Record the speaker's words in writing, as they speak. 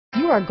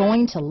are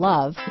going to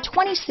love the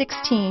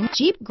 2016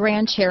 Jeep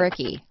Grand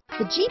Cherokee.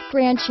 The Jeep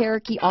Grand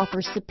Cherokee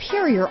offers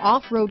superior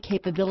off-road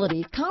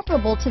capability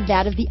comparable to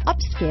that of the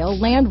upscale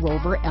Land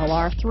Rover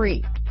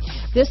LR3.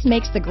 This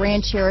makes the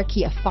Grand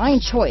Cherokee a fine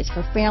choice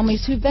for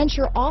families who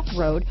venture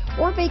off-road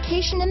or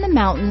vacation in the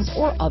mountains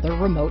or other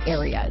remote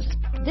areas.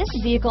 This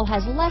vehicle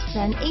has less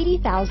than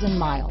 80,000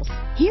 miles.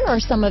 Here are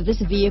some of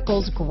this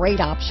vehicle's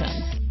great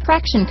options: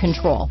 traction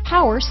control,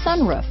 power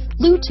sunroof,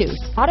 Bluetooth,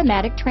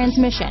 automatic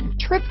transmission,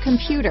 trip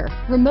computer,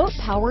 remote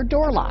power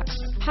door locks,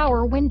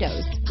 power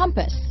windows,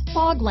 compass,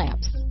 fog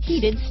lamps,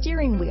 heated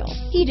steering wheel,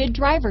 heated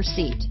driver's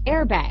seat,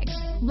 airbags,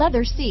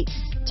 leather seats,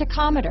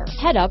 tachometer,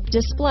 head-up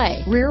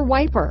display, rear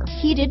wiper,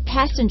 heated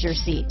passenger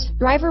seat,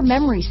 driver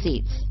memory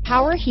seats,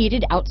 power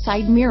heated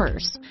outside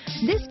mirrors.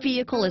 This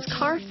vehicle is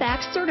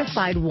Carfax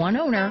certified one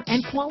owner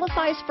and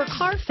qualifies for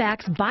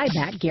Carfax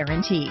buyback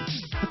guarantee.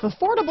 If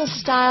affordable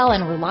style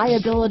and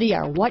reliability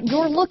are what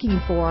you're looking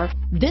for,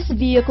 this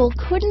vehicle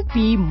couldn't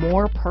be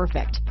more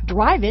perfect.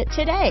 Drive it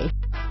today.